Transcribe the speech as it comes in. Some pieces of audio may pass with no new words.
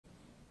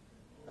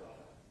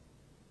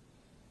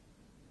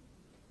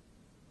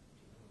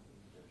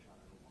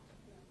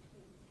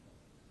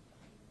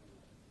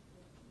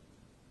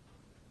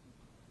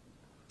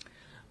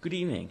Good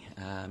evening.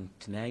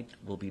 Tonight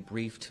we'll be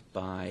briefed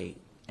by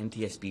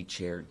NTSB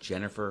Chair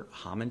Jennifer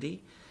Homendy,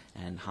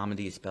 and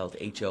Homendy is spelled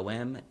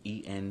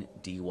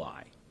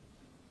H-O-M-E-N-D-Y.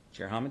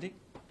 Chair Homendy?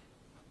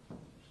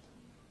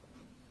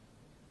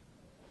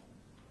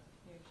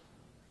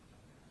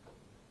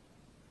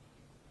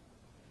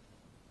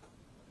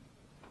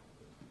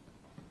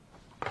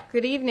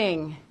 Good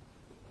evening.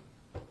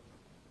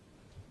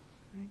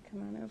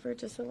 Come on over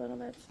just a little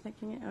bit.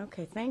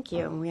 Okay, thank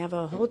you. We have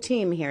a whole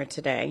team here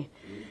today.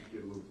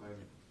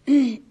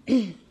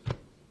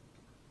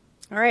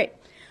 All right.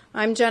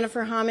 I'm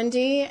Jennifer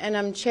Homendy, and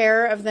I'm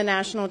chair of the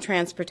National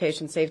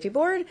Transportation Safety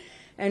Board.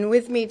 And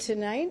with me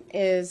tonight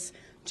is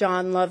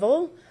John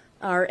Lovell,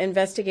 our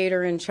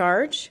investigator in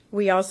charge.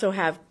 We also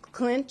have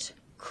Clint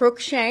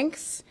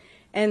Crookshanks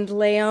and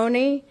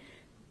Leone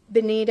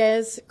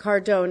Benitez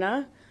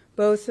Cardona,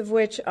 both of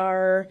which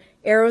are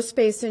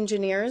aerospace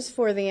engineers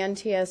for the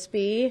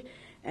NTSB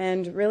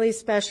and really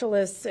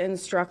specialists in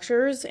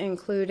structures,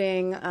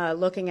 including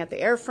looking at the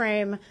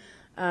airframe,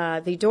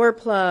 the door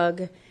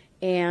plug,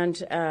 and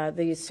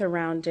the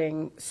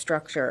surrounding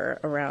structure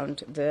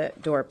around the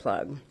door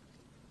plug.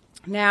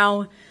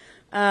 Now,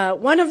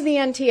 one of the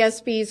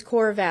NTSB's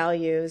core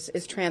values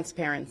is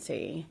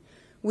transparency.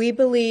 We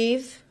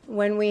believe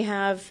when we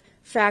have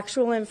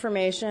factual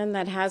information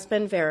that has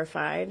been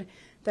verified,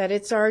 that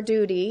it's our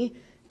duty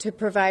to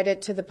provide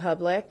it to the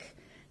public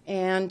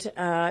and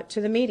to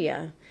the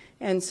media.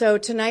 And so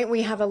tonight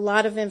we have a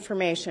lot of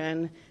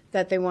information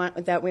that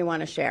we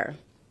want to share.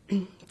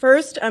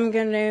 First, I'm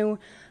going to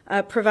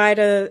provide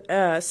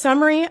a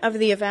summary of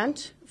the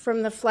event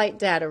from the flight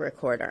data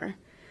recorder.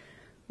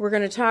 We're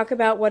going to talk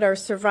about what our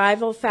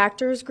survival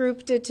factors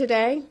group did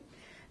today,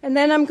 and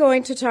then I'm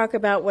going to talk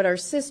about what our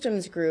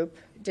systems group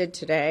did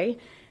today,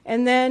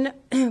 and then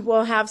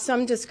we'll have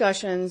some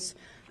discussions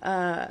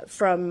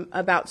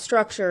about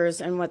structures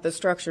and what the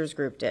structures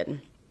group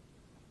did.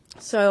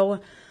 So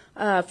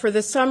for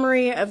the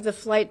summary of the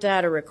flight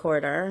data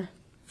recorder,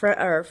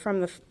 from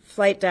the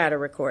flight data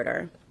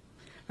recorder,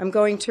 I'm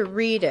going to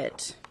read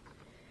it.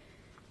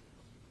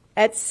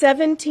 At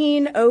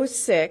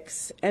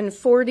 17:06 and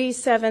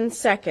 47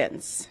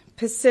 seconds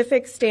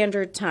Pacific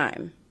Standard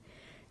Time,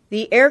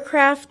 the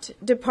aircraft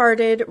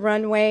departed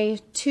runway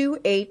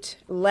 28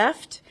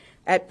 left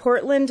at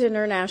Portland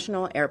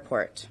International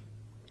Airport.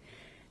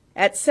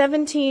 At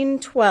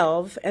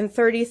 17:12 and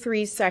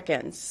 33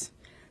 seconds,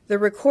 the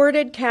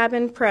recorded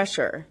cabin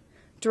pressure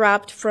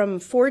dropped from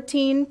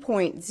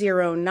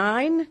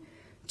 14.09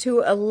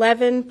 to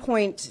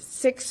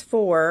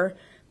 11.64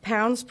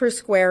 pounds per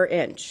square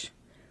inch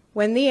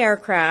when the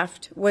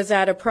aircraft was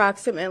at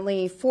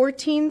approximately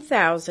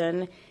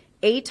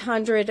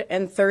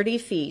 14,830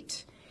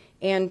 feet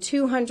and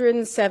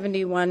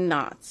 271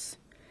 knots.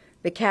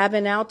 The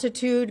cabin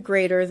altitude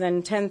greater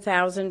than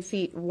 10,000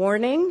 feet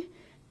warning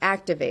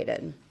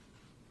activated.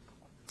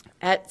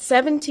 At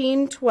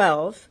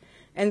 17:12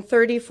 and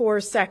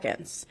 34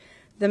 seconds,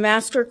 the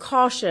master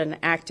caution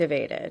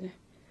activated.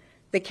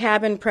 The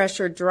cabin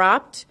pressure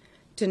dropped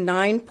to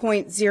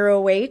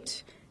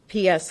 9.08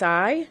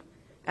 psi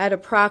at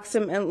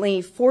approximately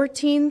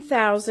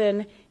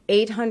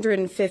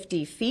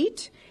 14,850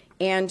 feet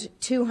and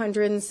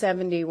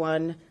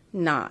 271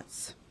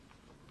 knots.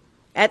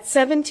 At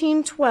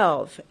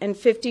 17:12 and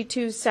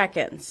 52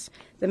 seconds,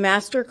 the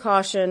master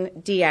caution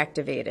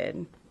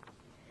deactivated.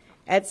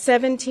 At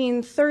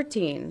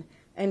 17:13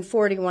 and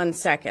 41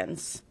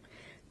 seconds,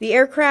 the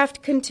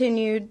aircraft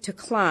continued to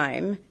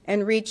climb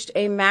and reached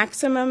a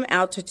maximum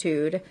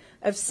altitude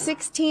of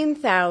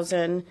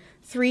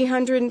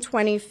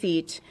 16,320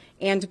 feet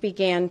and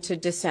began to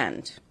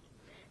descend.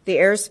 The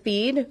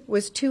airspeed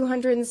was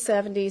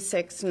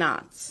 276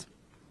 knots.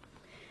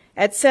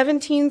 At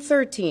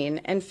 17:13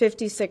 and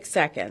 56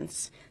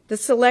 seconds, the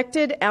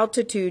selected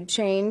altitude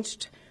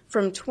changed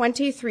from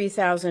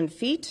 23,000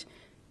 feet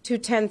to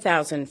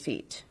 10,000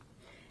 feet.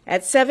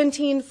 At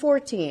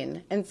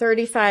 17:14 and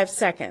 35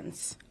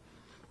 seconds,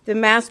 the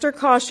master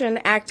caution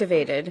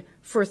activated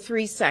for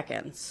 3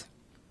 seconds.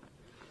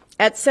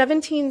 At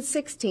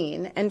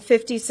 17:16 and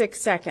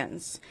 56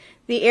 seconds,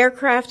 the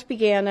aircraft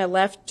began a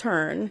left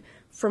turn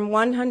from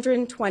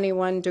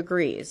 121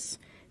 degrees.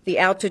 The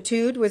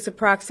altitude was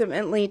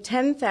approximately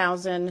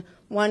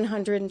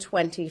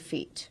 10,120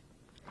 feet.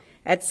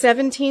 At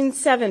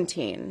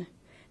 17:17,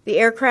 the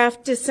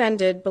aircraft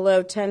descended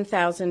below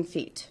 10,000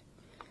 feet.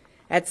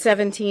 At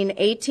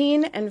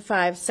 17:18 and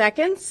 5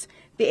 seconds,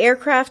 the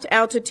aircraft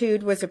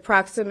altitude was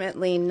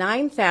approximately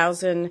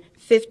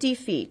 9,050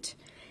 feet,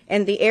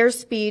 and the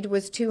airspeed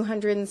was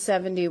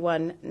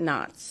 271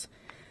 knots.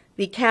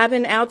 The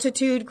cabin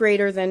altitude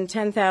greater than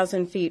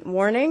 10,000 feet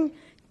warning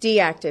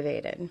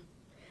deactivated.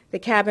 The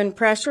cabin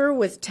pressure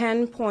was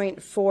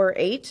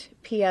 10.48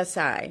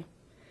 psi.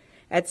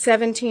 At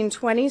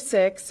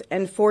 17:26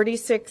 and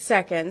 46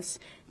 seconds,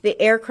 the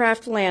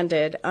aircraft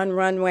landed on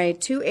runway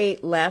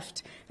 28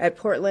 left at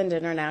Portland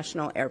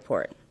International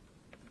Airport.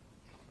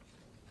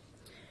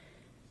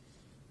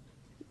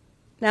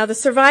 Now, the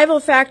survival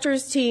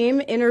factors team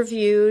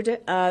interviewed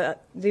the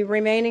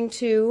remaining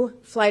 2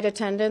 flight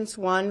attendants,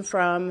 one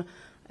from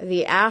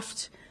the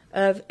aft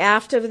of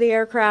the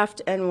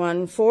aircraft and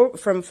one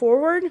from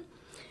forward.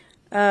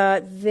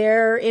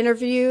 Their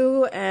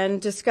interview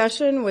and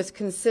discussion was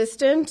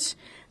consistent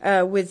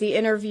with the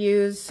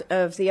interviews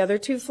of the other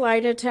 2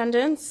 flight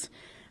attendants.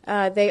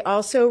 They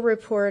also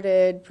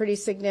reported pretty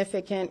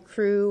significant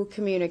crew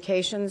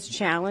communications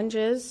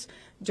challenges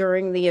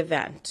during the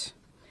event.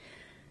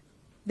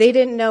 They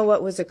didn't know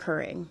what was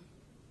occurring.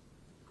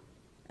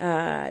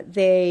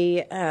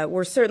 They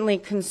were certainly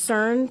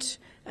concerned,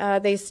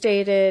 they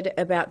stated,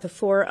 about the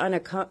 4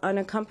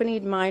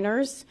 unaccompanied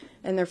minors,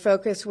 and their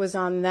focus was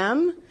on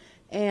them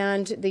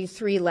and the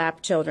 3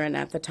 lap children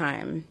at the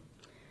time.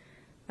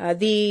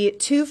 The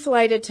 2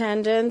 flight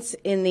attendants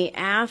in the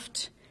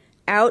aft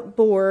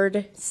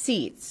outboard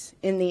seats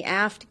in the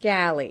aft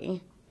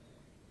galley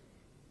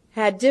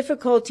had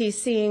difficulty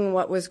seeing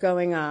what was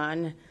going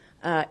on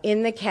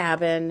in the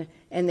cabin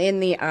and in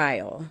the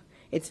aisle.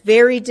 It's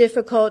very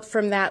difficult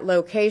from that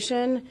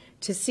location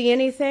to see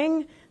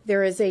anything.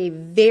 There is a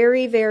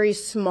very, very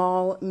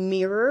small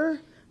mirror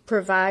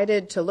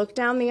provided to look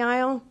down the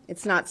aisle.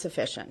 It's not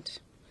sufficient.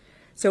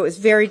 So it was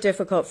very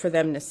difficult for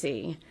them to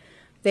see.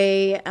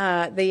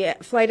 The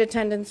flight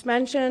attendants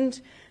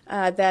mentioned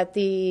that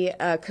the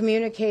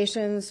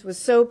communications was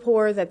so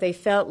poor that they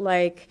felt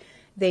like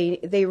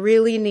they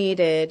really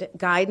needed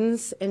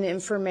guidance and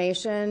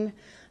information,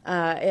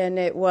 and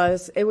it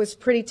was a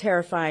pretty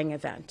terrifying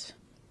event.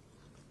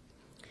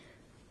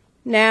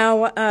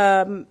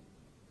 Now,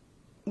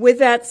 with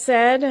that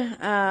said,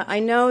 I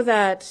know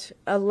that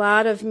a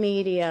lot of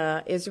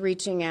media is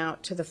reaching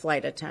out to the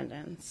flight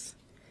attendants.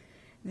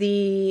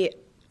 The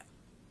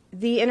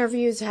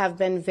interviews have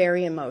been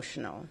very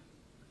emotional.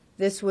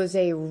 This was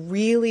a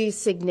really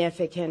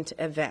significant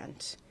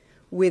event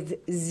with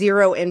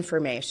 0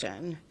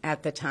 information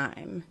at the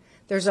time.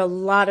 There's a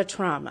lot of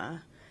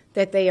trauma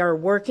that they are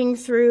working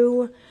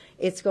through.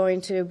 It's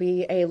going to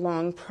be a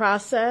long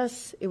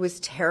process. It was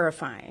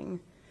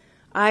terrifying.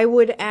 I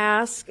would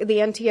ask, the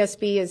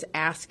NTSB is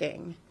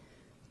asking,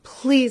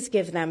 please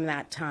give them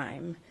that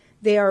time.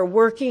 They are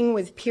working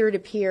with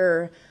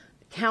peer-to-peer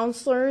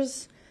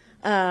counselors,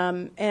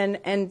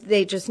 and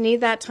they just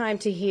need that time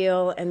to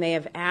heal, and they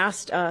have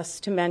asked us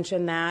to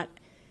mention that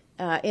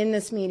in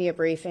this media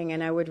briefing,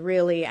 and I would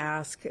really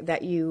ask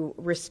that you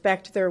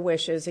respect their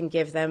wishes and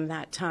give them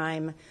that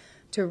time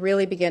to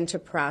really begin to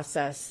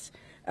process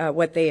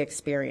what they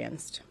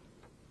experienced.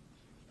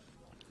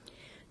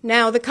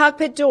 Now, the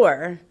cockpit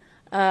door.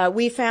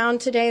 We found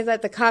today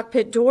that the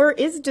cockpit door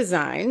is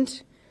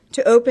designed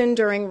to open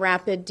during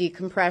rapid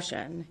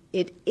decompression.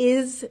 It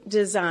is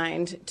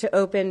designed to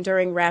open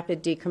during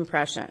rapid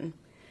decompression.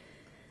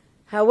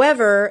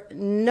 However,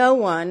 no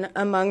one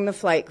among the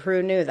flight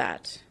crew knew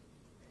that.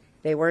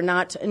 They were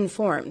not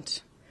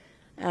informed.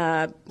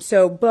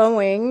 So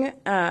Boeing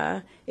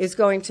is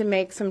going to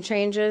make some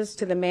changes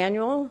to the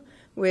manual,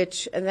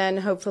 which then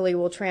hopefully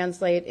will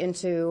translate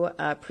into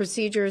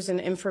procedures and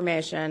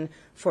information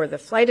for the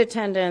flight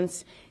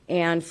attendants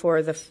and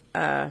for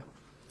the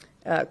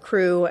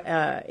crew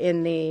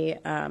in the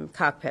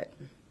cockpit.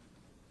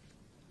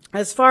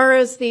 As far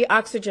as the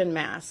oxygen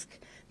mask,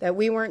 that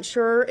we weren't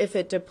sure if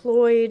it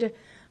deployed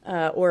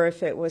or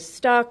if it was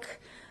stuck,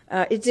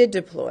 it did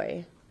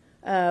deploy.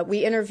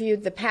 We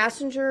interviewed the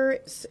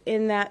passengers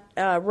in that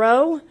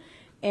row,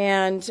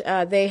 and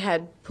they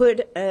had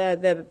put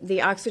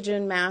the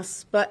oxygen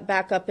mask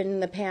back up in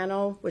the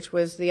panel, which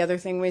was the other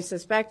thing we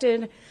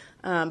suspected,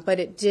 but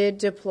it did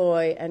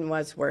deploy and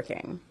was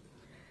working.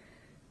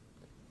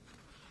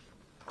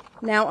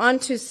 Now on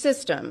to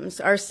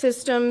systems. Our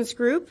systems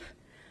group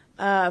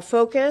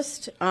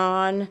focused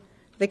on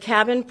the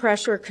cabin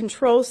pressure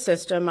control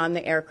system on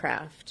the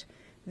aircraft.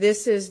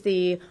 This is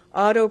the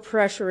auto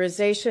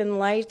pressurization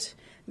light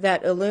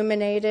that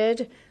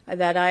illuminated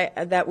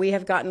that we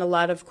have gotten a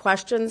lot of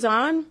questions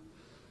on.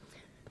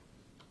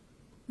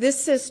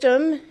 This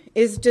system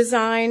is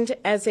designed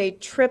as a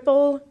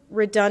triple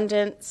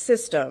redundant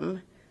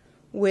system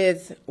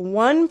with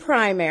one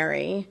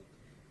primary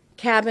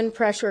cabin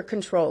pressure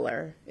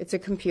controller. It's a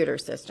computer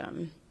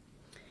system.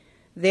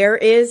 There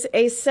is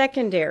a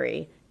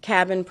secondary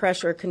cabin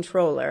pressure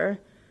controller,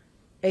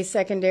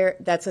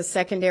 that's a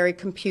secondary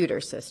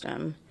computer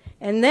system.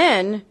 And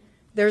then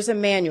there's a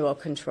manual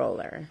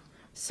controller.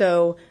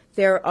 So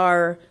there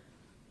are,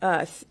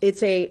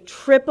 it's a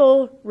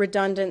triple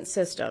redundant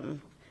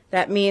system.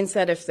 That means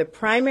that if the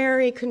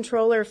primary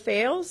controller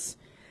fails,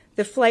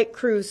 the flight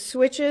crew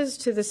switches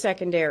to the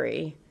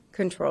secondary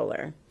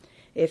controller.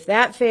 If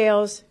that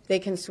fails, they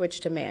can switch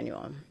to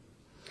manual.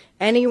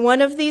 Any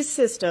one of these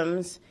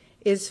systems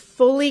is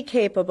fully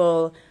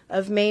capable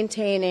of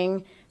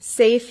maintaining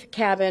safe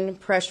cabin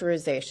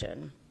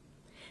pressurization.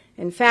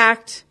 In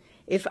fact,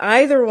 if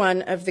either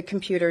one of the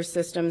computer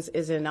systems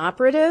is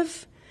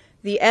inoperative,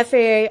 the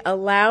FAA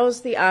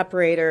allows the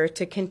operator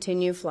to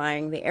continue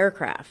flying the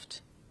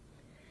aircraft.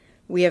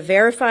 We have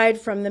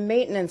verified from the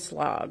maintenance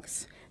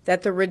logs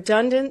that the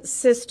redundant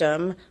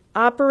system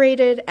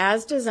operated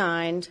as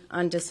designed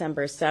on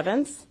December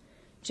 7th,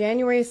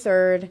 January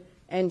 3rd,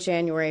 and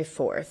January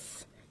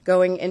 4th,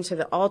 going into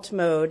the alt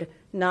mode,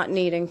 not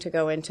needing to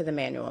go into the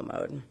manual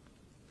mode.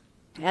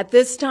 At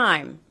this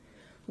time,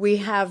 we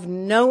have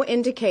no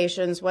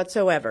indications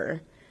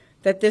whatsoever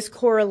that this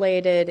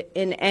correlated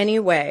in any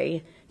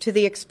way to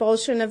the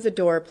expulsion of the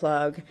door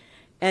plug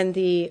and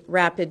the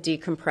rapid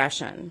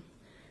decompression.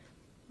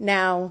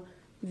 Now,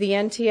 the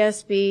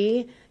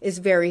NTSB is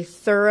very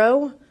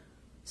thorough,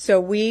 so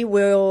we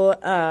will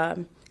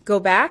go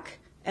back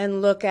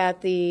and look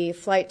at the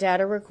flight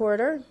data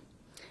recorder,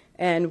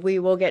 and we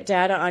will get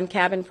data on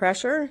cabin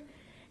pressure.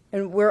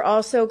 And we're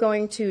also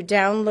going to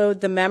download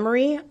the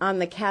memory on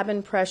the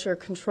cabin pressure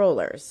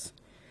controllers.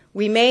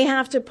 We may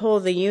have to pull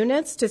the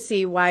units to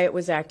see why it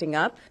was acting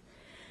up,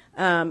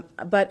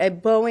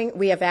 but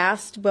we have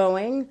asked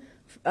Boeing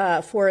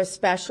for a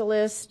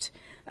specialist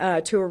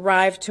to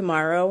arrive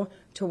tomorrow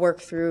to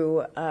work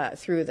through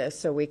this,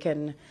 so we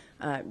can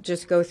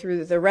just go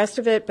through the rest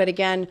of it. But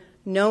again,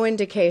 no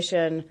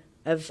indication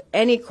of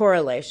any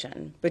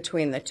correlation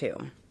between the two.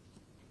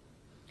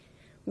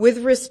 With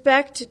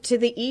respect to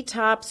the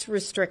ETOPS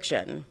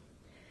restriction,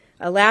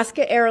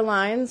 Alaska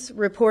Airlines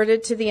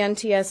reported to the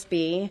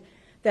NTSB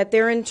that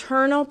their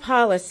internal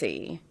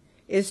policy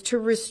is to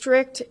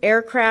restrict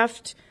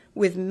aircraft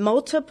with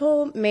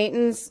multiple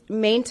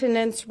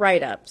maintenance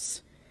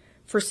write-ups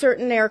for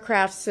certain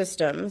aircraft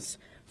systems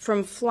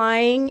from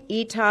flying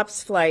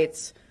ETOPS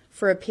flights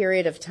for a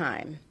period of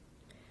time.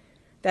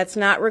 That's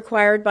not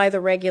required by the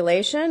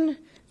regulation.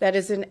 That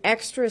is an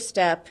extra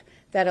step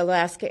that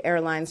Alaska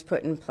Airlines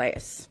put in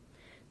place.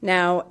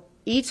 Now,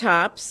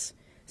 ETOPS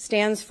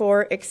stands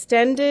for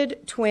Extended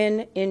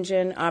Twin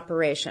Engine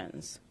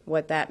Operations.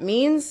 What that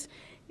means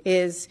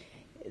is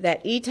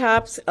that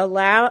ETOPS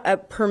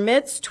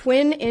permits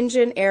twin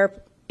engine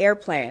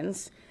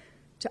airplanes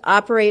to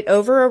operate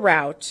over a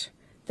route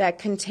that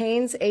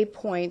contains a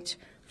point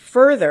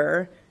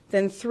further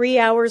than 3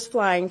 hours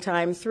flying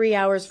time, 3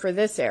 hours for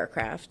this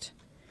aircraft,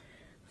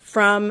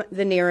 from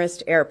the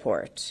nearest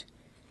airport.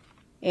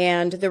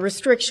 And the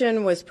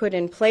restriction was put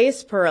in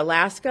place per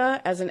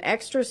Alaska as an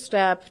extra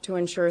step to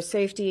ensure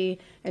safety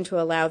and to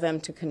allow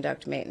them to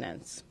conduct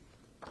maintenance.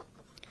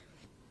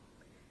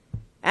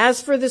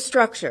 As for the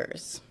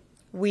structures,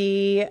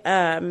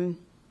 I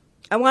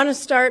want to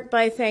start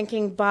by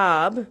thanking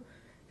Bob,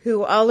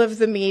 who all of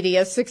the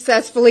media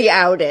successfully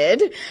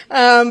outed.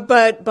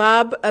 But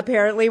Bob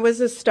apparently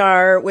was a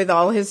star with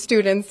all his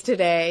students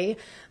today.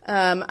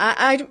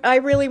 I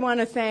really want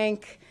to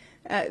thank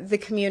the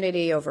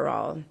community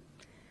overall.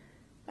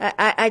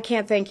 I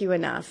can't thank you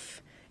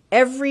enough.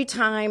 Every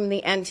time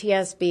the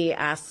NTSB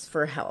asks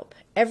for help,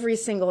 every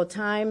single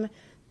time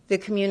the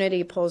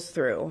community pulls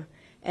through.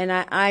 And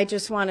I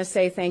just want to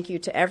say thank you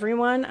to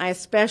everyone. I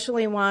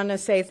especially want to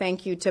say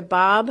thank you to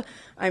Bob.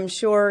 I'm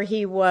sure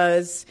he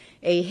was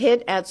a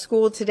hit at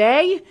school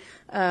today,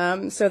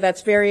 so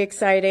that's very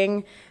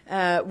exciting.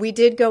 We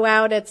did go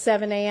out at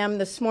 7 a.m.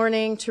 this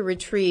morning to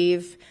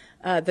retrieve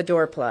the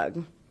door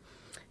plug.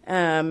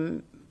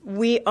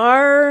 We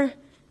are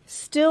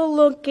still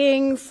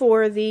looking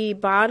for the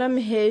bottom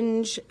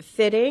hinge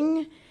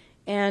fitting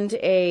and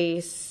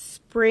a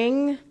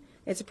spring.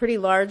 It's a pretty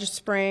large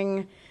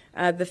spring.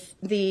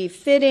 The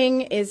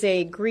fitting is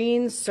a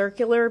green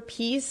circular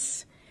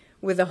piece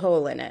with a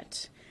hole in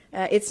it.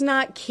 It's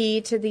not key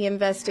to the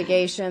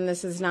investigation.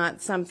 This is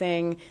not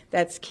something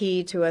that's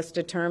key to us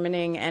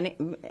determining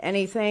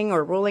anything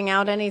or ruling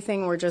out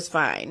anything. We're just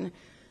fine.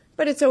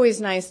 But it's always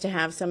nice to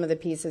have some of the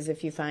pieces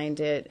if you find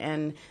it.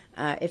 And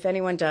if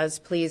anyone does,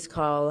 please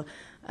call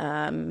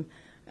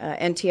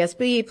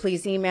NTSB.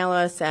 Please email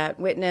us at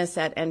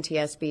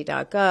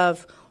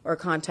witness@ntsb.gov or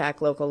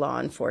contact local law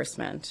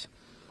enforcement.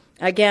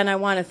 Again, I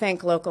want to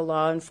thank local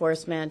law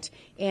enforcement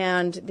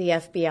and the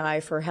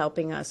FBI for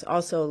helping us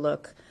also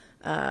look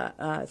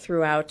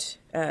throughout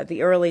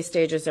the early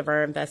stages of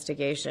our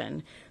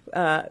investigation.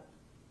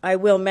 I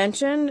will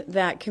mention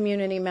that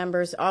community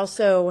members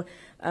also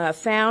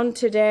found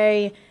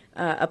today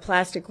a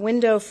plastic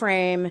window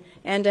frame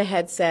and a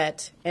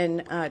headset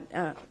and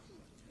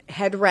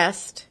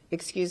headrest,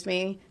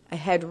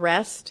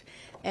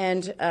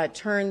 and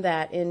turned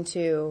that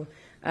into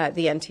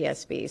the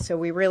NTSB. So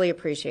we really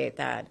appreciate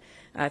that.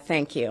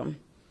 Thank you.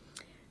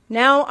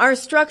 Now our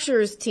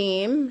structures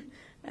team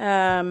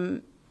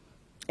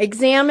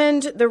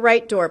examined the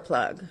right door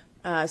plug.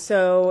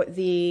 So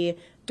the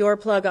door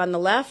plug on the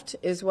left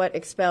is what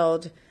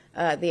expelled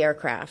the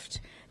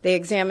aircraft. They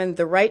examined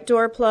the right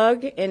door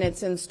plug in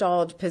its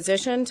installed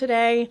position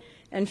today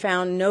and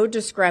found no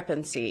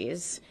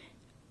discrepancies.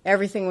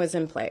 Everything was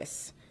in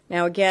place.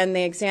 Now, again,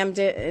 they examined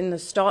it in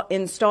the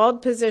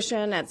installed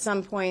position. At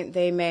some point,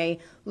 they may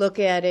look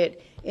at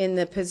it in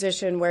the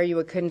position where you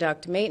would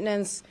conduct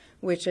maintenance,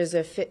 which is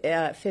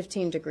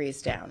 15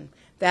 degrees down.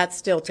 That's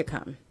still to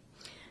come.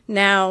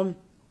 Now,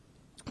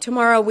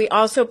 tomorrow, we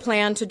also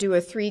plan to do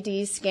a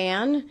 3D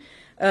scan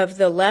of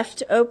the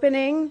left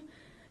opening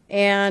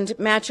and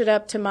match it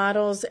up to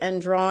models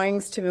and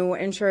drawings to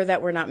ensure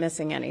that we're not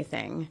missing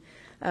anything.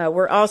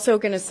 We're also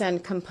going to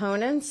send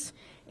components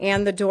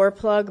and the door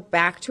plug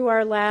back to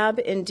our lab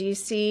in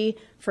DC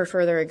for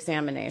further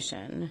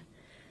examination.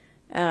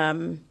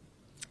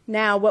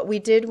 Now, what we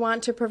did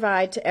want to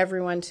provide to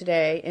everyone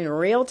today in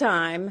real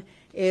time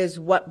is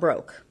what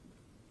broke.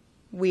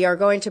 We are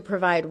going to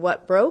provide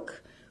what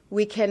broke.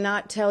 We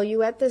cannot tell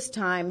you at this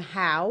time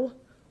how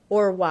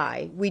or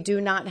why. We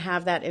do not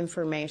have that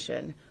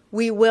information.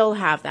 We will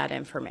have that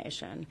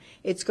information.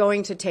 It's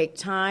going to take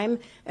time,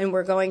 and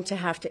we're going to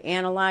have to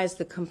analyze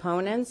the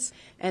components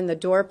and the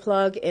door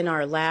plug in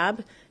our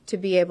lab to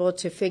be able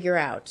to figure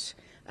out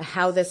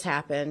how this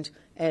happened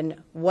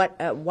and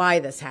why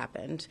this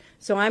happened.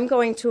 So I'm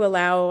going to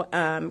allow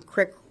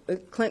Clint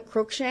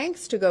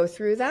Cruikshanks to go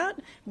through that.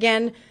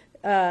 Again,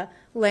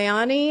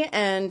 Leonie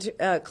and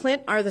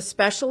Clint are the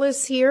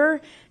specialists here,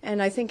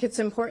 and I think it's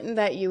important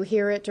that you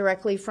hear it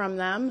directly from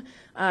them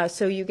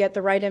so you get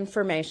the right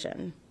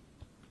information.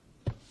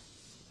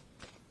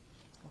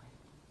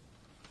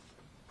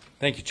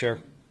 Thank you, Chair.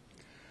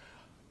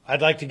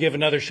 I'd like to give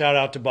another shout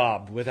out to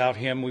Bob. Without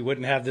him, we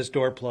wouldn't have this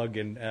door plug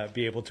and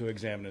be able to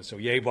examine it. So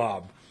yay,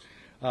 Bob.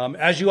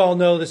 As you all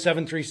know, the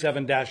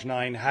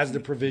 737-9 has the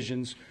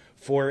provisions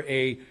for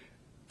a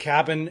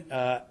cabin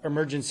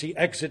emergency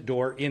exit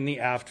door in the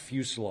aft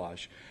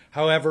fuselage.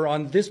 However,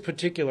 on this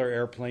particular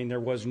airplane,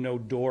 there was no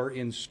door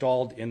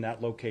installed in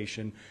that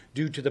location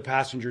due to the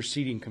passenger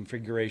seating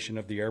configuration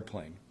of the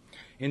airplane.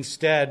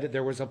 Instead,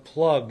 there was a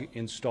plug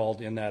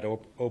installed in that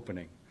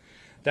opening.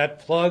 That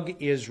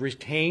plug is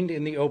retained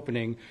in the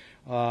opening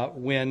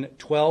when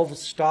 12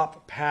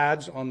 stop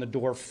pads on the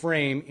door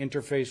frame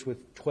interface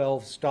with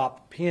 12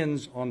 stop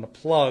pins on the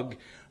plug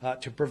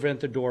to prevent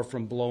the door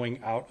from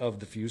blowing out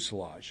of the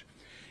fuselage.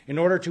 In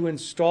order to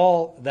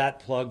install that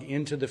plug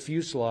into the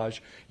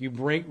fuselage, you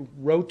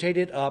rotate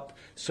it up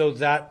so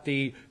that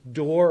the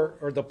door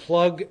or the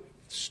plug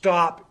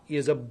stop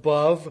is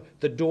above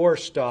the door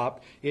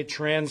stop. It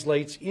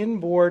translates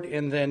inboard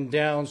and then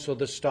down so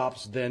the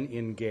stops then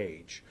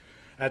engage.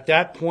 At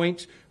that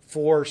point,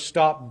 4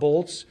 stop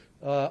bolts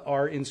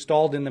are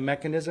installed in the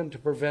mechanism to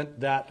prevent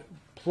that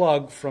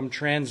plug from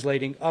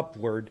translating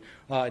upward,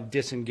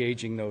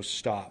 disengaging those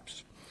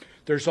stops.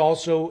 There's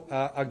also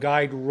a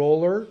guide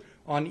roller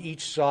on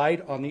each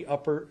side, on the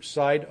upper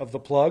side of the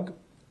plug,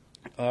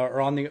 or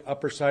on the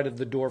upper side of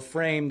the door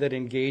frame that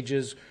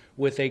engages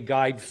with a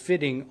guide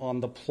fitting on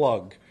the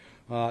plug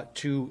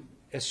to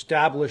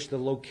establish the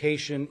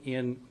location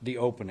in the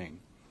opening.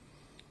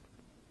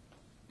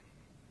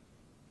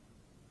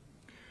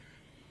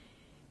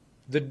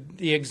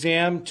 The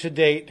exam to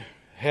date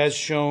has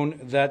shown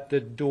that the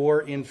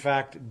door, in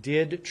fact,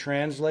 did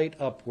translate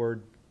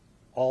upward.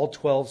 All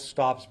 12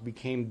 stops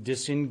became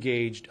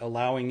disengaged,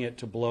 allowing it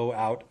to blow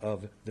out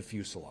of the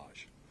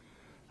fuselage.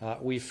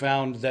 We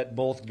found that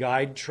both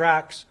guide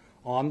tracks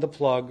on the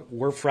plug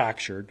were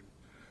fractured.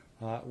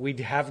 We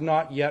have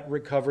not yet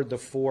recovered the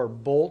 4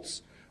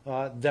 bolts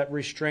that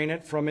restrain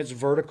it from its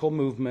vertical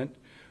movement,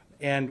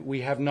 and we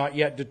have not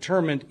yet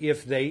determined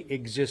if they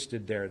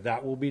existed there.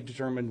 That will be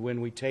determined when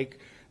we take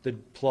the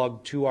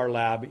plug to our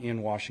lab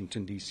in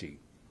Washington, D.C.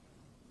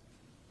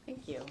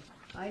 Thank you.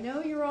 I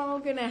know you're all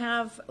going to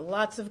have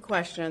lots of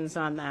questions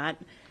on that,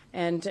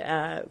 and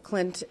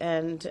Clint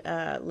and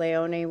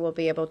Leonie will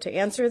be able to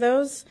answer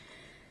those.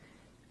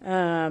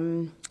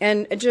 And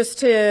just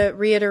to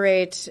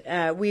reiterate,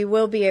 we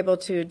will be able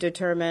to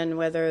determine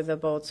whether the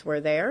bolts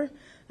were there.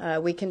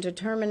 We can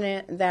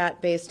determine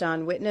that based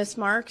on witness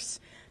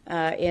marks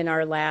in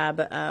our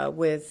lab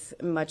with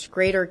much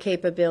greater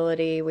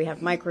capability. We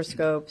have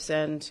microscopes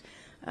and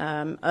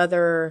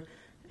other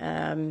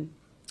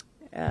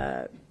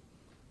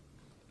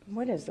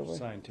what is the word?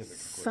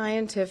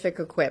 Scientific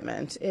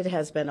equipment. It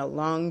has been a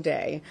long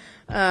day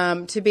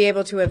to be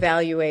able to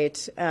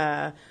evaluate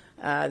help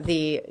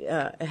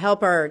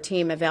our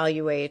team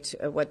evaluate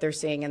what they're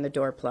seeing in the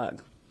door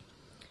plug.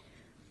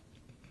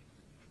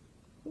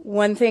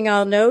 One thing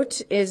I'll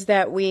note is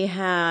that we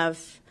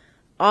have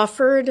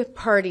offered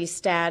party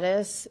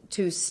status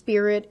to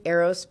Spirit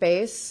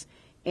Aerospace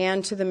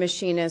and to the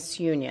Machinists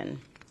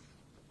Union.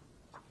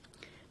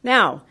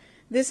 Now,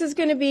 this is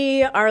going to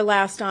be our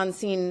last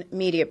on-scene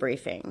media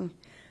briefing.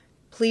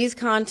 Please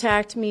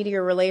contact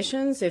Media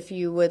Relations if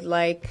you would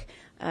like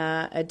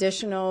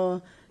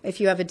if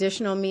you have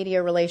additional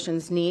media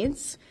relations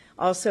needs.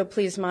 Also,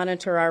 please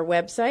monitor our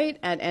website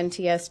at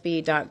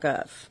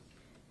ntsb.gov.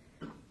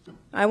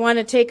 I want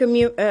to take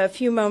a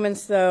few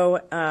moments,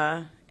 though,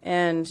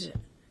 and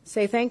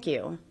say thank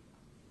you.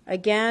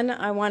 Again,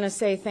 I want to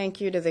say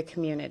thank you to the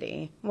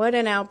community. What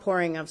an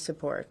outpouring of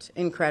support.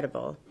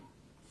 Incredible.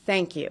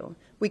 Thank you.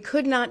 We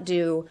could not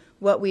do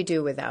what we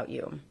do without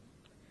you.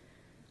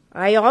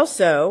 I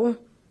also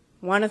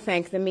want to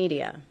thank the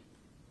media.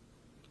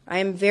 I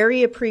am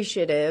very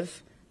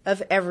appreciative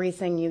of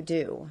everything you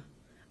do.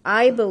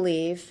 I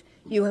believe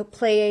you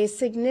play a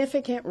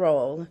significant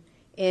role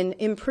in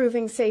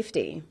improving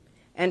safety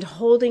and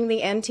holding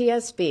the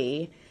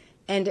NTSB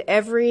and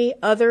every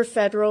other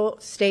federal,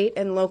 state,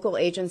 and local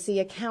agency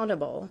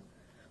accountable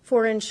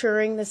for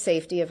ensuring the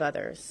safety of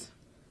others.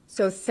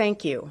 So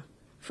thank you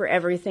for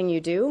everything you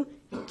do.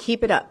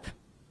 Keep it up.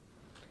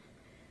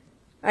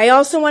 I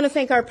also want to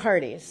thank our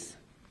parties.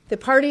 The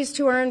parties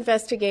to our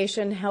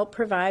investigation help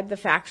provide the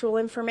factual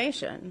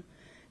information.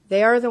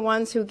 They are the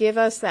ones who give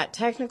us that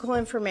technical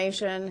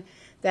information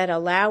that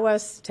allow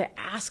us to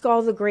ask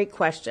all the great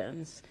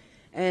questions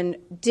and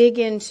dig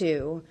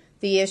into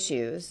the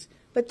issues.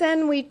 But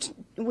then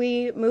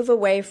we move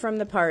away from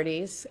the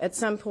parties at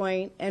some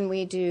point and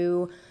we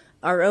do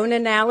our own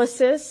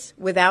analysis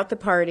without the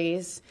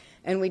parties,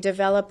 and we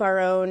develop our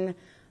own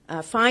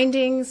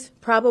findings,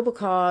 probable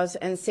cause,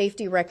 and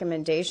safety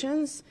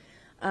recommendations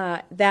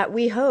that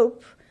we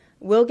hope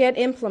will get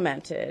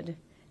implemented.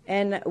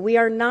 And we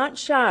are not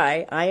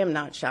shy, I am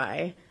not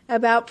shy,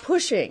 about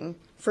pushing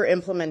for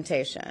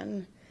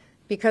implementation,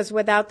 because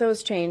without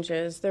those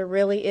changes, there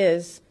really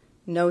is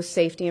no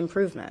safety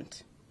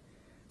improvement.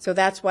 So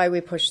that's why we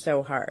push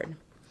so hard.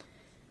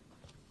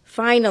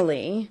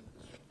 Finally,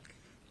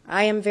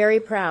 I am very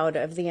proud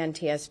of the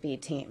NTSB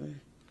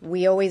team.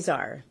 We always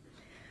are.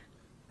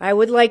 I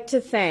would like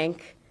to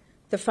thank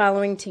the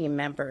following team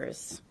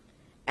members: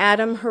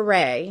 Adam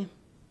Hooray,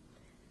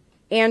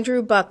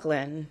 Andrew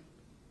Buckland,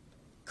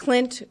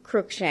 Clint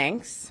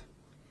Crookshanks,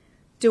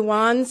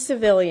 Dewan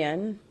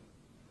Civilian,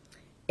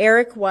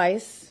 Eric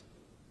Weiss,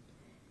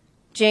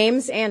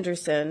 James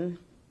Anderson,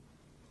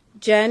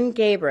 Jen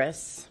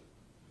Gabris,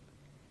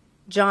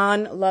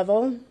 John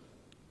Lovell,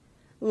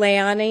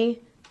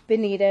 Leonie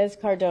Benitez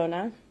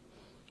Cardona,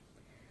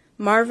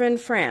 Marvin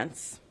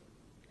France,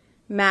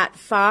 Matt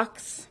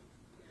Fox,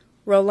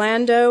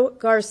 Rolando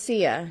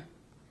Garcia,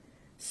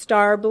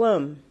 Star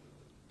Bloom,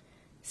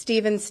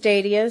 Stephen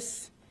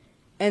Stadius,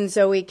 and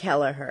Zoe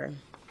Kelleher.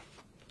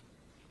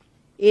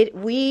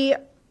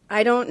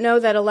 I don't know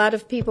that a lot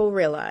of people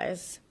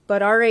realize,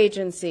 but our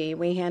agency,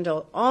 we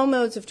handle all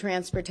modes of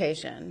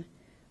transportation.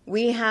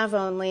 We have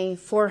only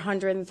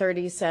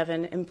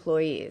 437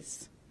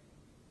 employees.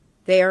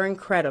 They are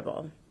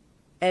incredible,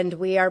 and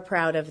we are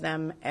proud of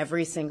them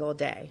every single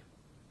day.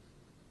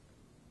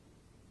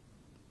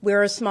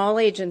 We're a small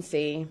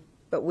agency,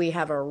 but we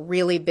have a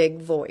really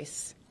big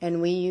voice,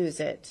 and we use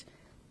it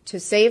to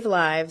save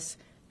lives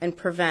and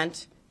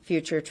prevent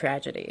future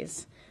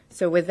tragedies.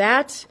 So with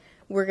that,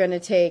 we're going to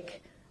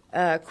take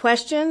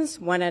questions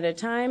one at a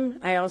time.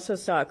 I also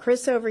saw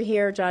Chris over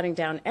here jotting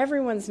down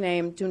everyone's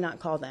name. Do not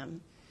call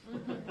them.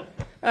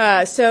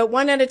 So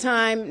one at a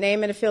time,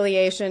 name and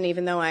affiliation,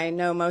 even though I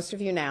know most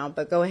of you now.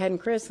 But go ahead, and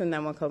Chris, and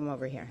then we'll come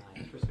over here.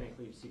 Chris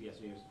Bankley,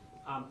 CBS News.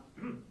 I'm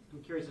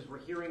curious, as we're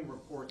hearing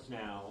reports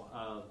now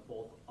of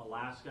both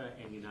Alaska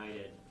and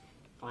United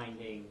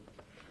finding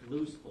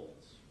loose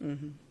bolts.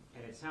 Mm-hmm.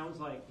 And it sounds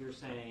like you're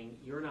saying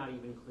you're not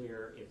even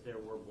clear if there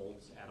were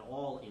bolts at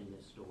all in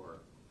this door.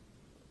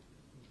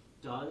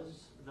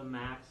 Does the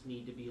MAX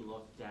need to be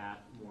looked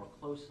at more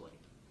closely?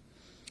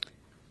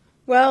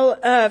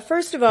 Well,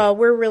 first of all,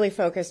 we're really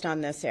focused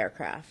on this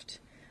aircraft.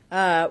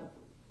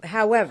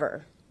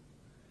 However,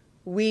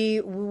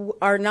 we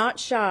are not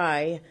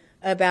shy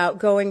about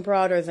going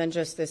broader than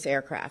just this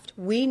aircraft.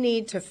 We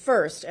need to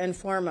first and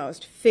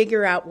foremost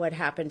figure out what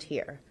happened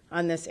here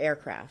on this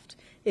aircraft.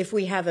 If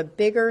we have a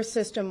bigger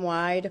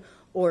system-wide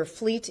or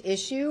fleet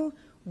issue,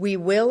 we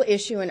will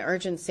issue an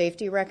urgent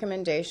safety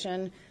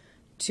recommendation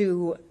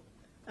to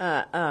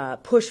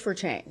push for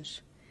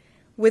change.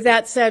 With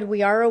that said,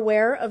 we are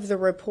aware of the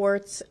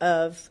reports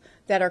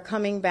that are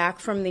coming back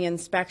from the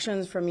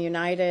inspections from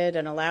United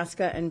and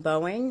Alaska and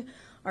Boeing.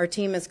 Our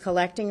team is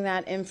collecting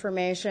that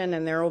information,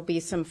 and there will be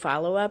some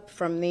follow-up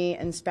from the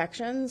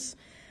inspections.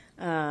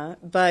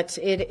 But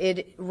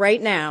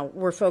right now,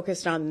 we're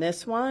focused on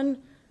this one,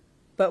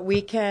 but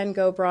we can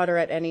go broader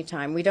at any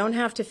time. We don't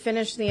have to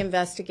finish the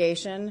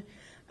investigation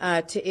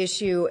to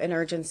issue an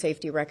urgent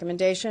safety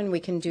recommendation. We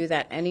can do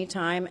that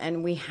anytime,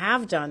 and we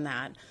have done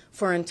that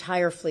for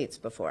entire fleets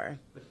before.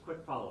 But quick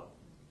follow-up.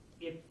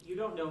 If you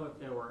don't know if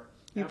there were...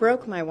 You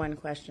broke my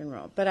one-question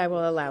rule, but I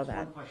will allow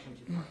that. One question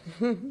too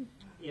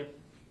far.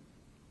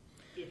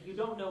 If you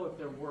don't know if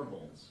there were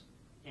bolts,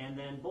 and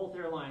then both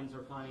airlines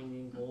are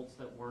finding bolts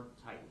that weren't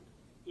tightened,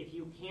 if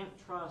you can't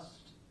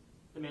trust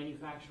the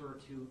manufacturer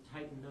to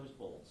tighten those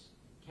bolts,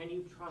 can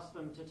you trust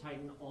them to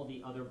tighten all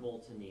the other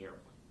bolts in the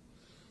airplane?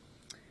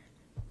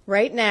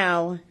 Right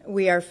now,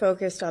 we are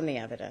focused on the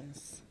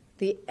evidence.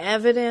 The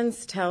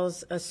evidence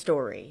tells a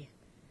story.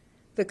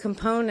 The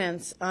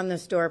components on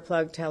this door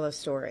plug tell a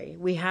story.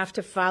 We have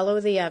to follow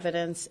the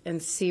evidence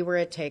and see where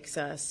it takes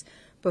us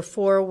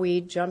before we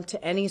jump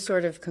to any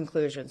sort of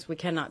conclusions. We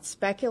cannot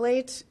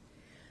speculate.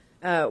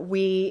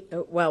 We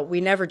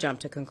never jump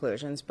to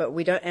conclusions, but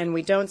we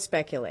don't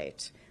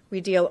speculate.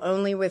 We deal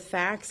only with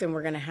facts, and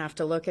we're going to have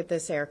to look at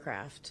this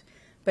aircraft.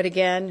 But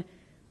again,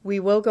 we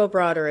will go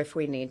broader if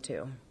we need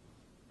to.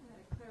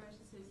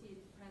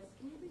 Associated Press.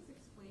 Can you please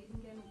explain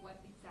again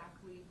what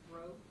exactly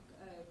broke?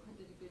 Clint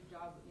did a good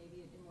job, but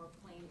maybe in more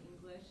plain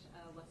English,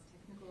 less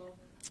technical,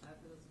 for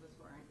those of us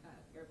who aren't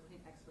airplane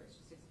experts.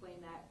 Just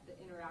explain that, the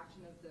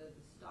interaction of the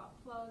stop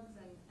plugs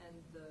and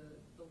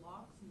the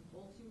locks and the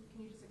bolt tube.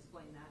 Can you just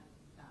explain that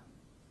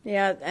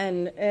Yeah,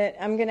 and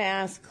I'm going to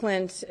ask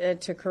Clint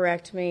to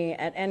correct me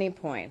at any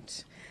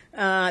point.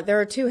 There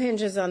are two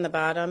hinges on the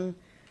bottom,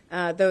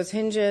 those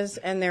hinges,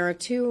 and there are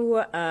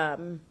two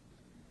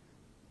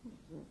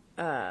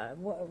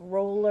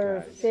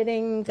roller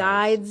fitting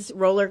guides,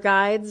 roller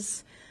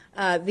guides.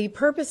 The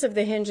purpose of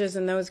the hinges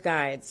and those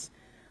guides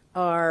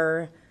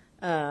are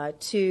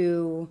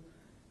to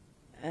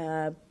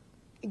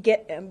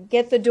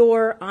get the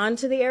door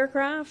onto the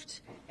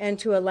aircraft and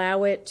to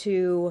allow it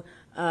to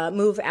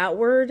move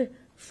outward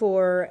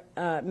for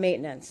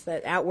maintenance,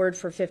 that outward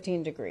for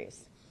 15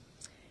 degrees.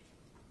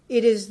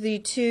 It is the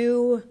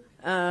two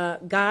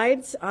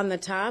guides on the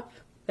top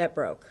that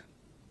broke.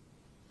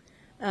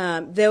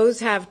 Those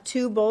have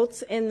two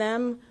bolts in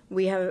them.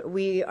 We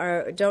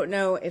don't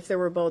know if there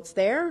were bolts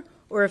there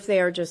or if they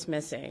are just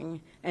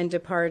missing and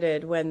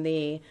departed when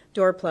the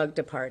door plug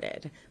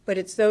departed. But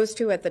it's those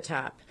two at the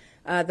top.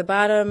 The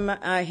bottom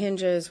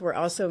hinges were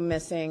also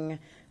missing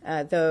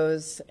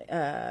those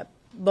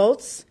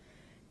bolts.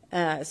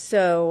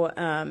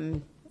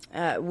 So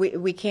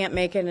we can't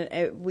make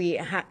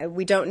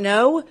we don't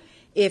know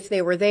if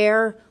they were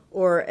there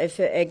or if,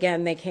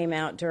 again, they came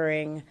out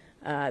during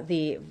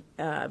the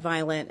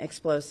violent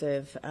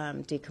explosive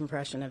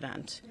decompression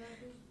event. Now, are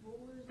those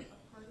rollers a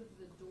part of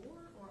the door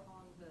or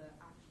on the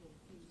actual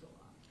fuselage?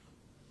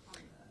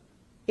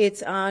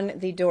 It's on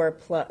the door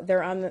plug.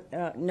 They're on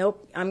the,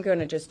 nope, I'm going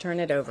to just turn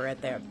it over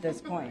at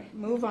this point.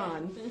 Move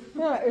on.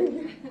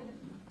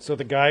 So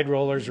the guide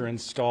rollers are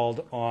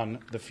installed on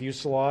the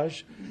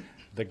fuselage.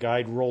 The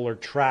guide roller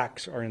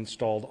tracks are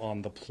installed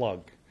on the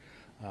plug.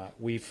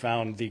 We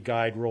found the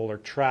guide roller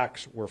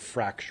tracks were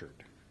fractured.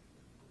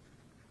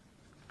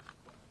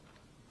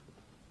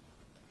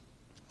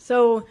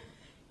 So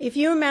if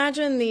you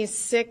imagine these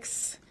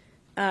six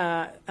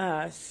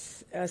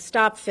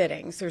stop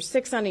fittings, there's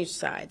 6 on each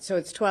side, so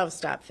it's 12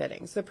 stop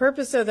fittings. The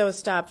purpose of those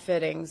stop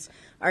fittings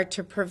are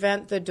to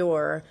prevent the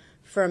door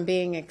from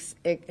being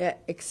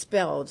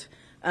expelled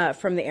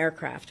from the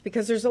aircraft,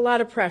 because there's a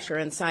lot of pressure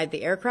inside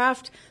the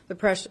aircraft. The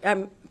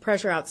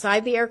pressure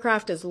outside the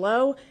aircraft is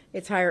low.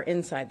 It's higher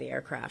inside the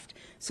aircraft.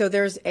 So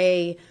there's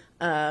a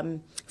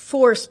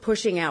force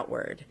pushing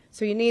outward.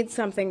 So you need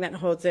something that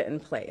holds it in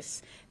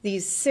place.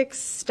 These 6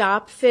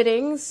 stop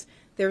fittings,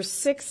 there's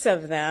 6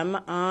 of them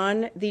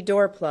on the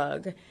door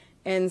plug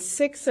and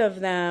 6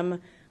 of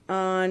them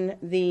on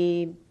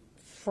the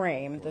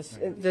frame,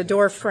 the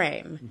door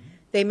frame. Mm-hmm.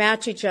 They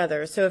match each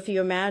other. So if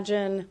you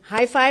imagine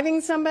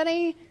high-fiving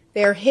somebody,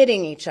 they're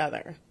hitting each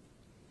other,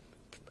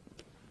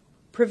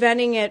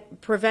 preventing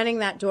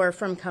that door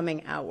from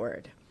coming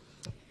outward.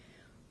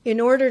 In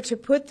order to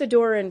put the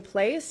door in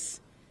place,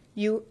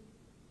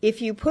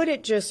 if you put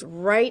it just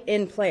right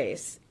in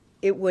place,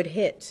 it would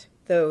hit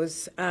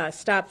those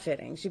stop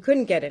fittings. You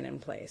couldn't get it in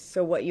place.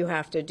 So what you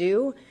have to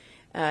do,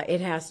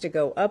 it has to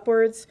go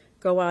upwards,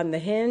 go on the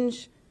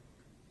hinge,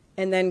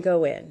 and then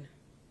go in.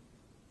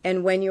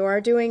 And when you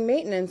are doing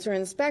maintenance or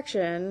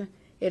inspection,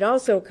 it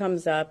also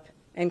comes up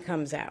and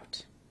comes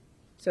out.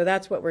 So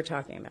that's what we're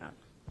talking about.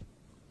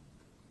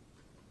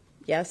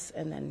 Yes,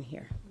 and then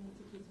here.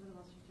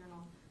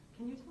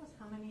 Can you tell us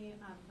how many of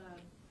the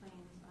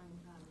planes on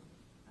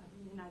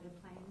United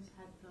planes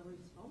had the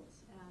loose bolts,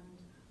 and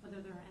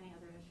whether there are any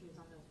other issues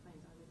on those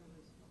planes other than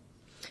loose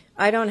bolts?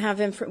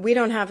 We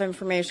don't have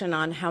information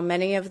on how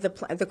many of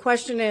the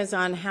question is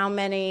on how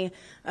many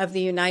of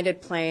the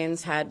United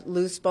planes had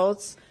loose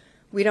bolts.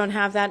 We don't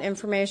have that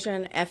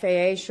information.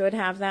 FAA should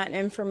have that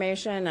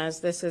information,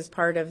 as this is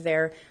part of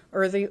their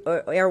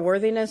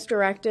airworthiness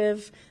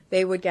directive.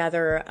 They would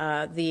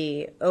gather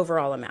the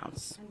overall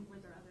amounts. And were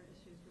there other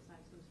issues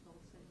besides loose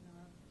bolts that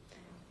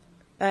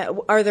you know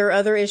of? Are there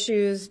other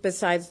issues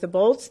besides the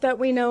bolts that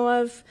we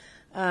know of?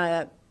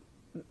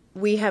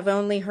 We have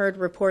only heard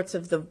reports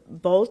of the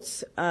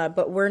bolts,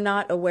 but we're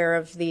not aware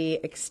of the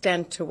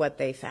extent to what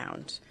they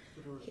found.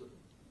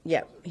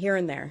 Yeah, here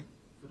and there.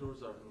 The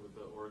doors are with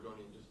the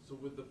Oregonian. So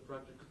with the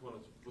fractured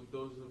components, would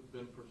those have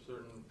been for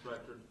certain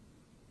fractured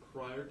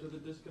prior to the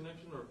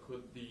disconnection, or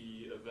could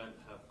the event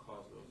have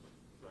caused those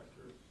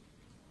fractures?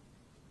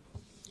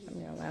 I'm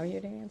going to allow you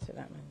to answer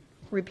that one.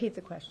 Repeat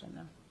the question,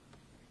 though.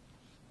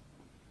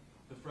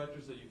 The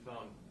fractures that you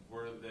found,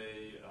 were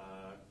they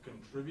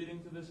contributing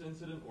to this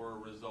incident or a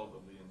result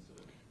of the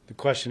incident? The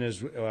question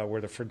is,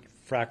 were the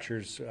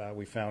fractures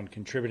we found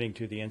contributing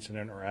to the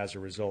incident or as a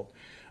result?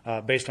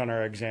 Based on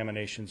our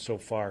examination so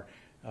far,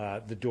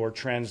 the door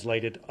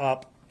translated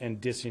up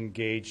and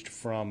disengaged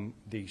from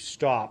the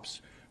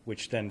stops,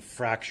 which then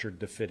fractured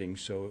the fitting,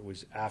 so it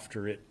was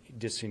after it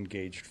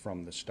disengaged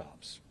from the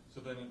stops.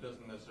 So then it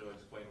doesn't necessarily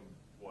explain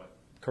what?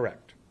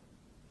 Correct.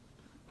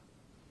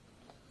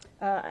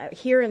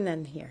 Here and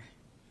then here.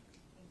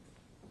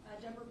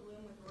 Jennifer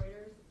Bloom with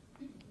Reuters.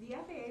 The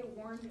FAA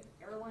warned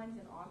airlines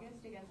in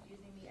August against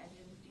using the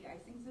engine's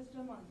de-icing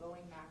system on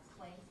Boeing MAX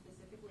planes,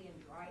 specifically in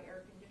dry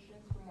air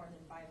conditions, for more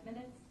than 5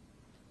 minutes.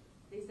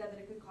 They said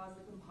that it could cause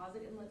the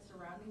composite inlet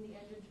surrounding the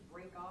engine to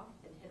break off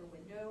and hit a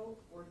window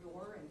or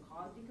door and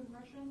cause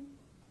decompression.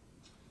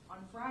 On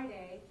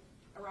Friday,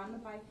 a around the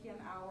 5 p.m.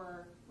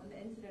 hour when the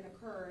incident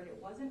occurred, it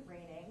wasn't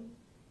raining,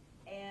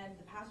 and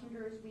the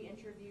passengers we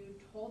interviewed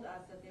told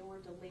us that they were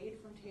delayed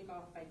from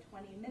takeoff by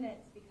 20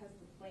 minutes because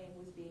the plane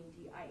was being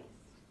de-iced.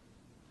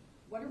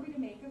 What are we to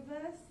make of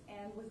this,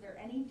 and was there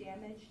any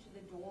damage to the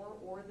door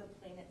or the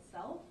plane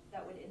itself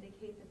that would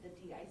indicate that the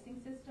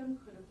de-icing system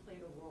could have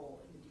played a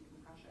role in the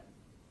decompression?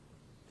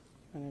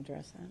 Want to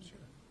address that? Sure.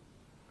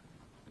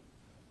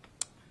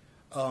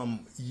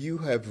 You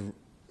have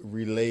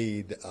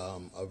relayed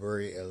a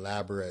very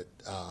elaborate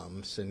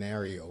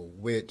scenario,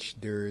 which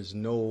there is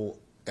no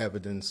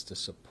evidence to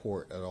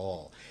support at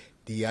all.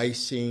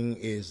 De-icing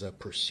is a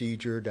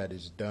procedure that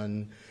is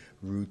done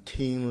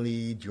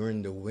routinely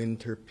during the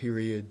winter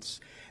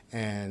periods,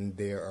 and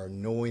there are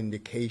no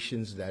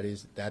indications that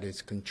is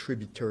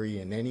contributory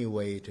in any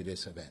way to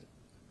this event.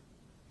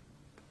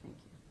 Thank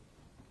you.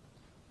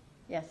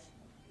 Yes.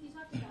 You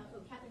talked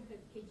about, Catherine Cook,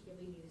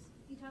 KGW News,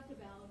 you talked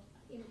about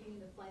interviewing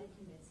the flight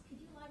attendants. Could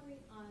you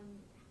elaborate on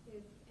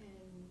if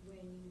and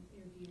when you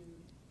interviewed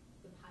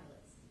the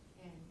pilots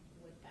and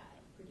what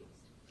that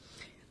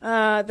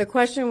produced? The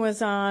question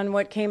was on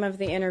what came of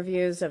the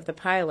interviews of the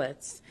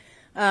pilots.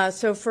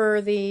 So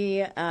for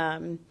the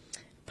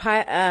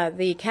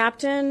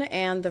captain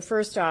and the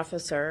first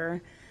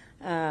officer,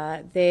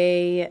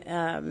 they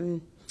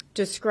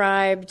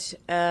described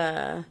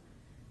a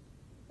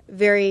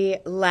very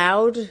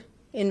loud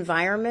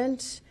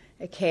environment,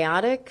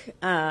 chaotic.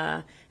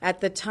 At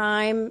the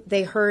time,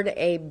 they heard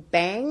a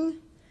bang,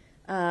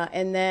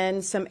 and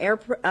then some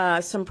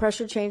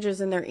pressure changes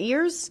in their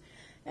ears.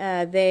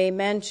 They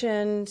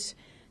mentioned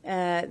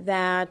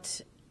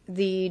that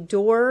the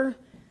door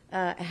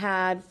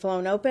had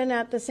flown open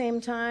at the same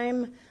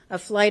time. A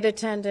flight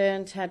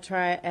attendant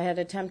had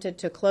attempted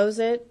to close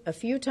it a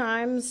few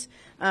times,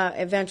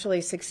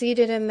 eventually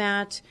succeeded in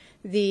that.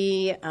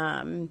 The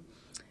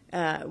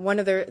one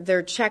of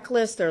their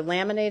checklists, their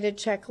laminated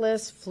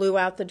checklist, flew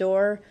out the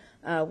door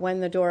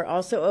when the door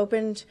also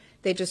opened.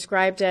 They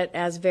described it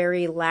as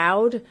very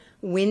loud,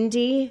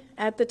 windy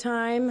at the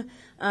time,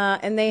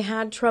 and they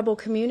had trouble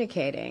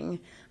communicating.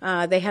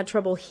 They had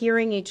trouble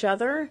hearing each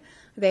other.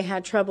 They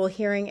had trouble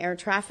hearing air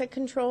traffic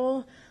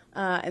control,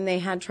 and they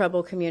had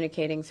trouble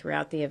communicating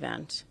throughout the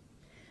event.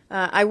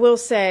 I will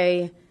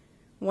say,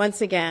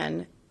 once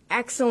again,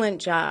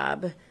 excellent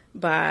job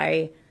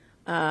by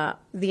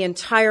the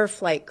entire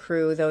flight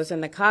crew, those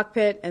in the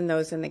cockpit and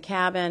those in the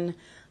cabin,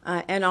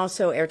 and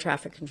also air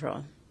traffic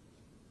control.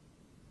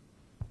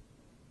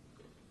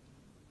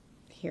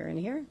 Here and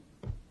here.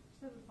 Just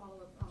have a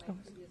follow-up on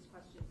my previous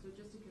question. So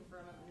just to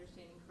confirm I'm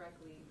understanding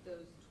correctly,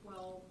 those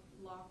 12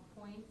 lock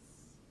points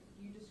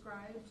you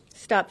described,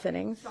 Stop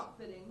fittings.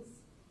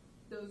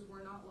 those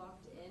were not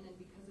locked in, and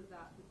because of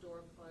that, the door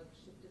plug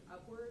shifted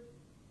upward?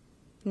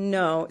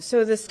 No.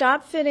 So the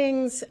stop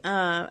fittings,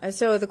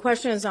 so the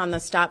question is on the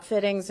stop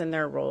fittings and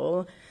their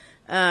role.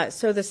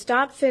 So the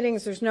stop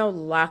fittings, there's no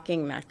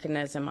locking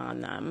mechanism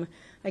on them.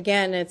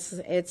 Again,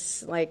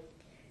 it's like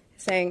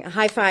saying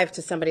high five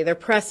to somebody. They're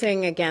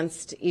pressing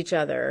against each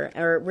other,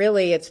 or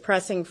really it's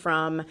pressing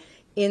from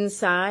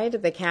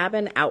inside the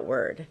cabin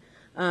outward.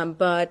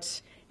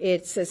 But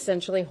it's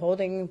essentially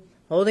holding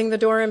the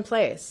door in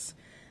place.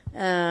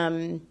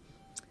 The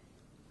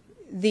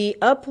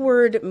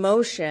upward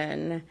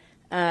motion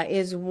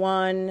is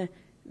one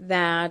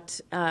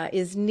that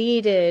is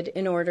needed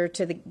in order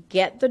to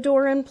get the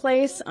door in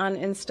place on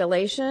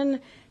installation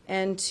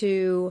and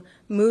to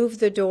move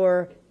the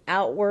door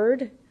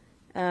outward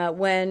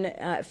when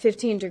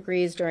 15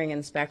 degrees during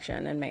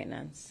inspection and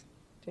maintenance.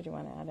 Did you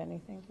want to add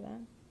anything to that?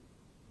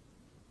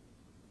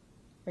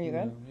 Are you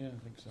good? Yeah, I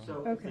think so. So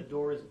Okay. if the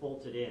door is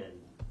bolted in,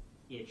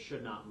 it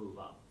should not move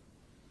up.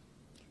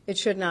 It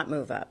should not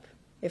move up.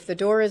 If the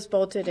door is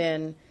bolted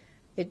in,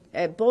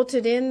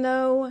 bolted in,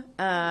 though,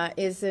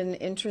 is an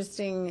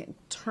interesting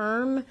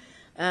term.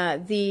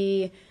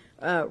 The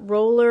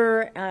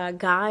roller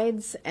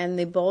guides and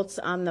the bolts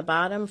on the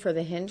bottom for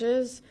the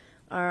hinges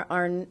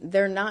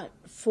they're not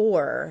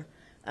for,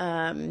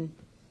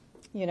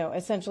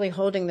 essentially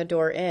holding the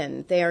door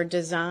in. They are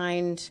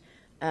designed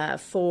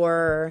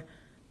for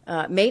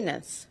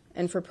maintenance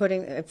and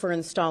for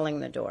installing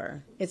the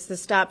door. It's the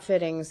stop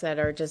fittings that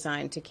are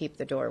designed to keep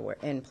the door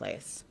in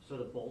place. So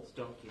the bolts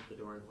don't keep the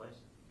door in place?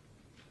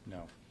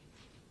 No.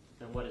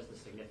 Then what is the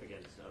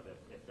significance of it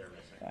if they're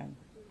missing?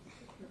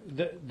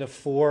 The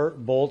four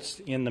bolts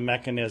in the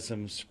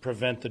mechanisms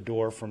prevent the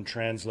door from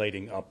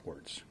translating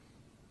upwards.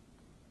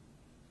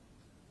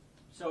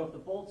 So if the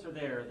bolts are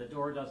there, the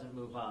door doesn't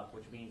move up,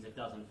 which means it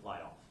doesn't fly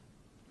off.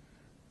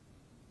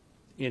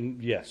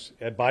 Yes,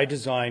 by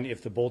design,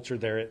 if the bolts are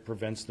there, it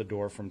prevents the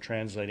door from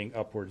translating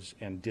upwards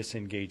and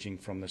disengaging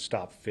from the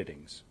stop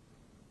fittings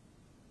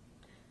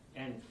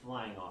And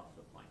flying off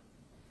the plane.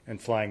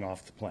 and flying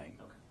off the plane.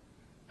 Okay.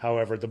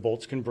 However, the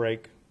bolts can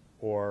break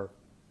or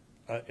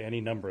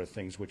any number of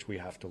things which we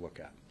have to look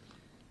at.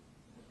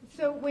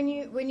 So when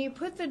you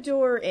put the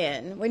door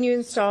in, when you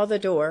install the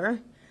door,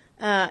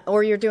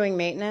 or you're doing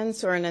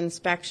maintenance or an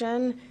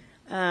inspection,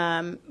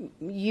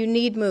 you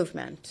need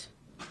movement.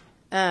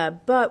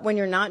 But when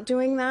you're not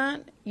doing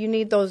that, you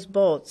need those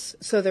bolts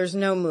so there's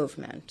no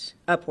movement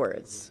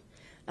upwards.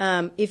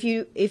 If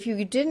you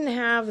didn't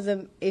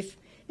have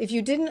if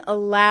you didn't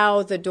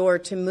allow the door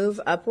to move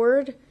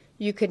upward,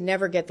 you could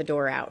never get the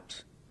door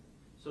out.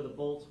 So the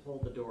bolts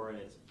hold the door in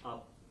its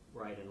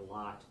upright and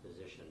locked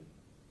position,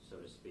 so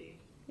to speak.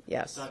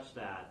 Yes. Such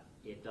that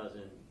it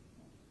doesn't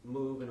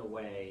move in a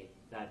way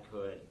that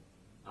could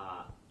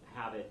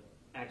have it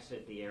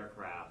exit the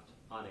aircraft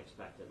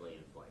unexpectedly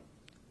in flight.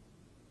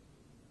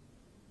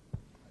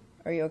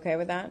 Are you okay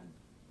with that?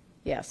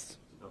 Yes.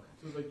 Okay.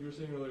 So like you were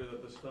saying earlier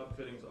that the stop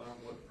fittings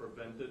aren't what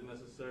prevent it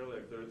necessarily,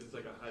 like it's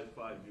like a high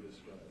five you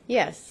described.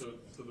 Yes.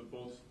 So the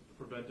bolts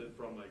prevent it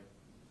from like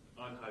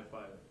on-high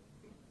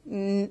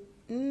fiving.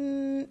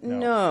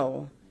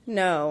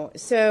 No.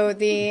 So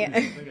the I think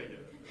I get it.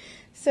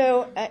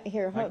 so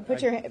here,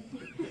 put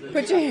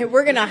your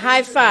we're gonna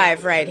high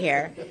five right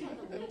here.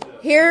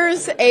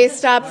 Here's a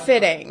stop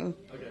fitting.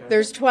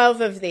 There's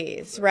 12 of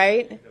these,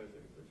 right?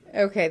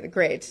 Okay,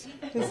 great.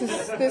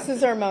 This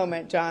is our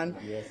moment, John.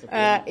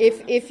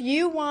 If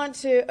you want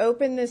to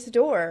open this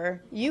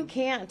door, you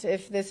can't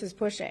if this is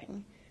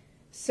pushing.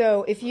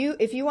 So if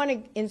you want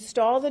to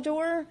install the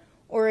door,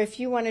 or if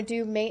you want to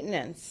do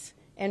maintenance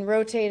and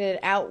rotate it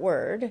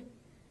outward,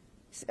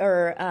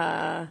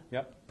 or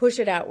push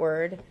it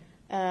outward,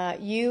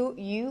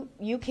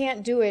 you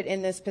can't do it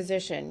in this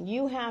position.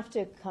 You have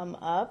to come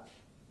up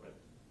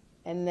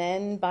and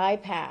then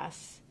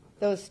bypass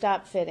those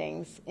stop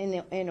fittings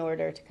in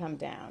order to come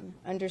down.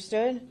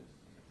 Understood?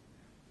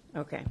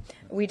 Okay.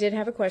 We did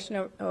have a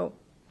question.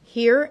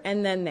 Here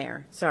and then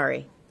there.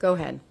 Sorry. Go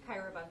ahead.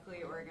 Kyra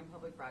Buckley, Oregon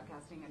Public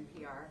Broadcasting,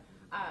 NPR.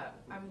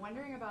 I'm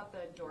wondering about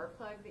the door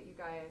plug that you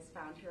guys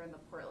found here in the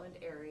Portland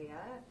area,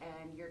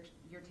 and you're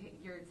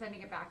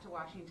sending it back to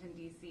Washington,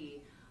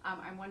 D.C.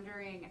 I'm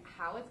wondering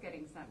how it's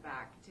getting sent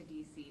back to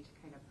D.C.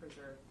 to kind of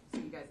preserve, so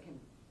you guys can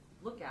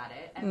look at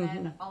it, and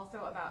then also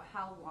about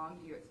how long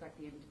do you expect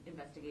the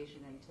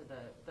investigation into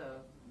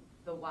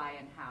the why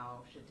and how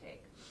should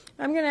take?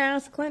 I'm going to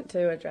ask Clint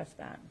to address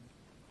that.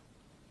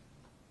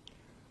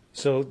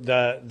 So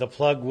the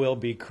plug will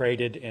be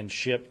crated and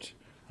shipped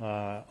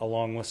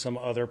along with some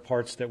other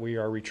parts that we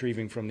are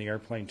retrieving from the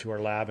airplane to our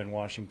lab in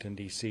Washington,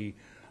 D.C.,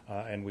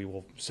 and we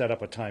will set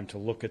up a time to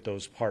look at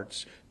those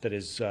parts that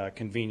is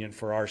convenient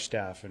for our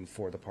staff and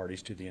for the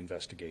parties to the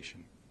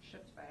investigation.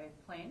 Shipped by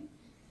plane?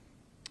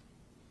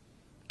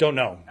 Don't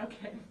know.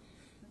 Okay.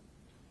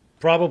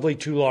 Probably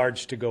too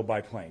large to go by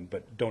plane,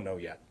 but don't know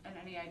yet. And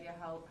any idea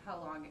how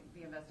long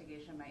the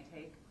investigation might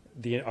take?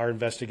 Our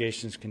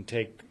investigations can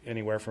take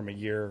anywhere from a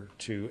year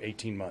to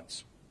 18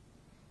 months.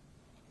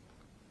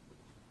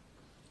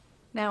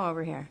 Now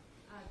over here.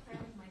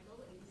 Claire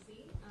Michael,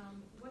 ABC.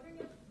 Wondering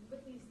if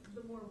with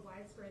the more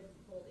widespread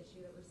bolt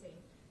issue that we're seeing,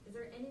 is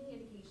there any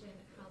indication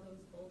how those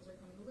bolts are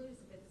coming loose,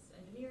 if it's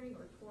engineering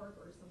or torque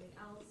or something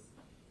else?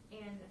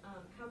 And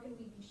how can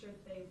we be sure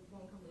that they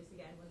won't come loose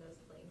again when those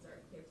planes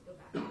are cleared to go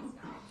back in the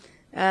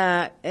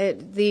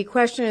sky? The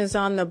question is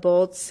on the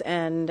bolts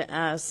and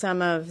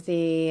some of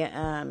the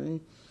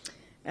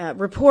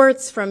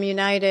reports from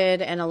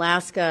United and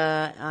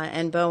Alaska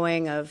and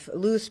Boeing of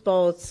loose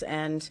bolts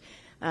and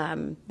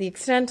the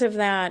extent of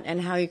that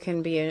and how you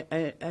can be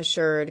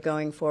assured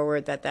going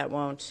forward that that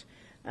won't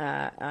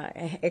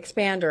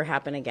expand or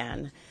happen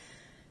again.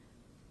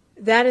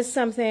 That is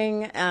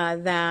something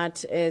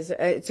that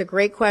it's a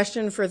great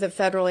question for the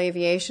Federal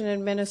Aviation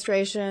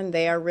Administration.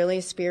 They are really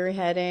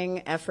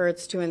spearheading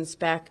efforts to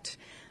inspect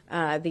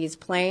these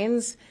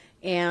planes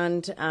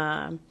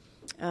and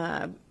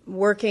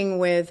working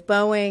with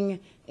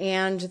Boeing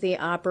and the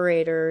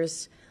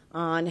operators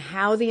on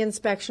how the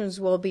inspections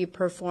will be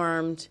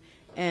performed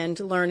and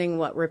learning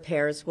what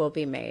repairs will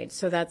be made.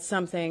 So that's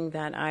something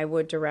that I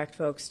would direct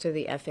folks to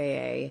the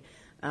FAA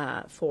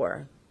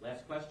for.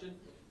 Last question?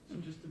 So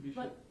just to be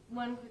sure.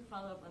 One quick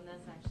follow-up on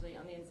this, actually,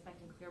 on the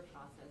inspect and clear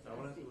process.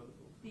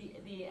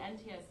 The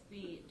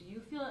NTSB, do you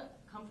feel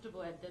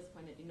comfortable at this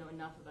point that you know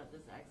enough about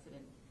this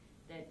accident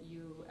that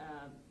you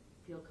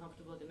feel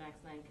comfortable the MAX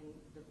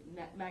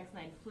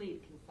 9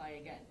 fleet can fly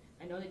again?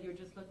 I know that you're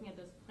just looking at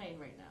this plane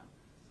right now,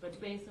 but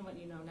based on what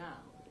you know now.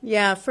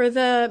 Yeah, for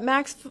the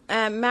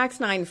MAX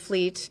 9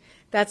 fleet,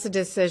 that's a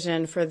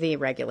decision for the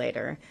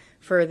regulator,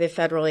 for the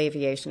Federal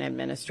Aviation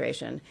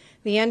Administration.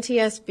 The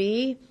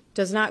NTSB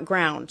does not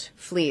ground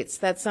fleets.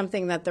 That's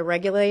something that the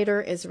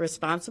regulator is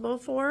responsible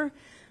for.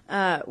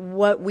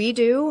 What we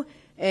do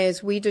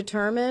is we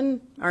determine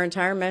our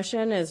entire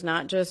mission is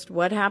not just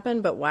what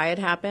happened, but why it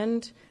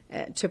happened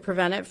to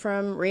prevent it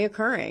from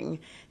reoccurring.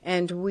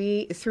 And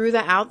we, through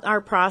our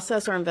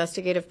process, our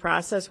investigative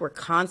process, we're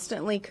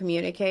constantly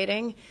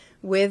communicating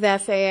with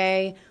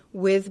FAA,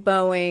 with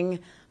Boeing,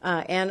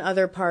 and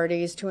other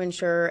parties to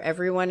ensure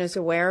everyone is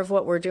aware of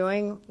what we're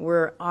doing.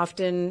 We're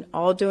often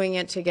all doing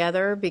it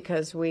together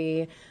because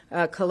we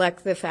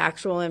collect the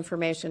factual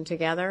information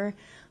together,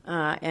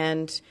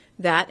 and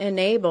that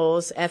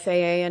enables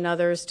FAA and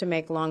others to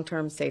make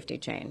long-term safety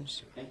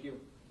change. Thank you.